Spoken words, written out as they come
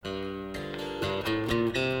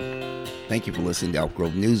Thank you for listening to Elk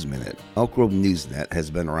Grove News Minute. Elk Grove NewsNet has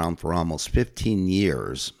been around for almost 15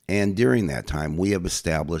 years, and during that time we have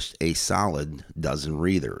established a solid dozen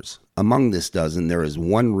readers. Among this dozen, there is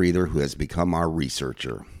one reader who has become our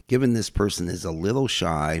researcher. Given this person is a little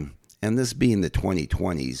shy, and this being the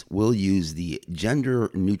 2020s, we'll use the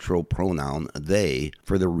gender-neutral pronoun they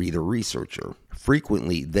for the reader-researcher.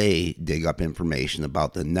 Frequently, they dig up information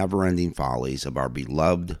about the never-ending follies of our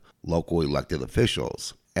beloved local elected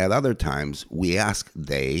officials. At other times, we ask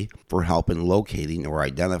they for help in locating or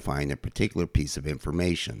identifying a particular piece of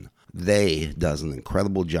information. They does an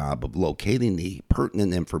incredible job of locating the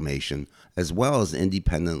pertinent information as well as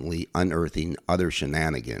independently unearthing other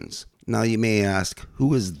shenanigans. Now you may ask,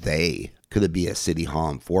 who is they? Could it be a city hall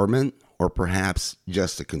informant or perhaps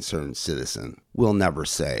just a concerned citizen? We'll never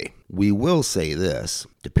say. We will say this,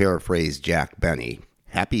 to paraphrase Jack Benny,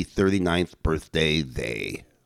 happy 39th birthday, they.